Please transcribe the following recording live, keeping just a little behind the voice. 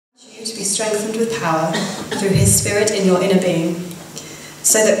You to be strengthened with power through his Spirit in your inner being,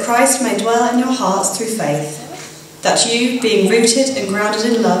 so that Christ may dwell in your hearts through faith, that you, being rooted and grounded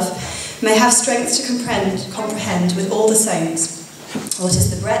in love, may have strength to comprehend with all the saints what is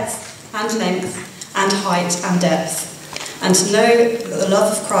the breadth and length and height and depth, and to know the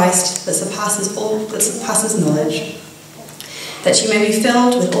love of Christ that surpasses knowledge, that you may be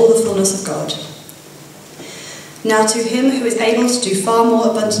filled with all the fullness of God. Now to him who is able to do far more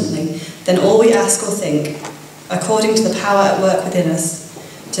abundantly than all we ask or think, according to the power at work within us,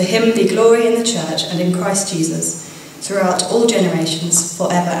 to him be glory in the church and in Christ Jesus, throughout all generations,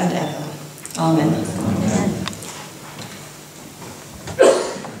 forever and ever. Amen. Amen.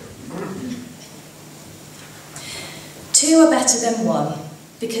 Two are better than one,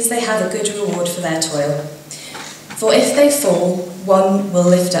 because they have a good reward for their toil. For if they fall, one will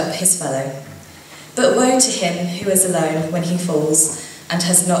lift up his fellow. But woe to him who is alone when he falls, and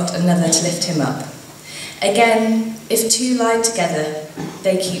has not another to lift him up. Again, if two lie together,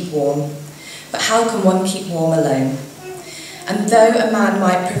 they keep warm. But how can one keep warm alone? And though a man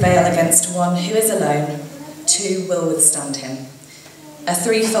might prevail against one who is alone, two will withstand him. A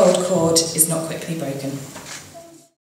threefold cord is not quickly broken.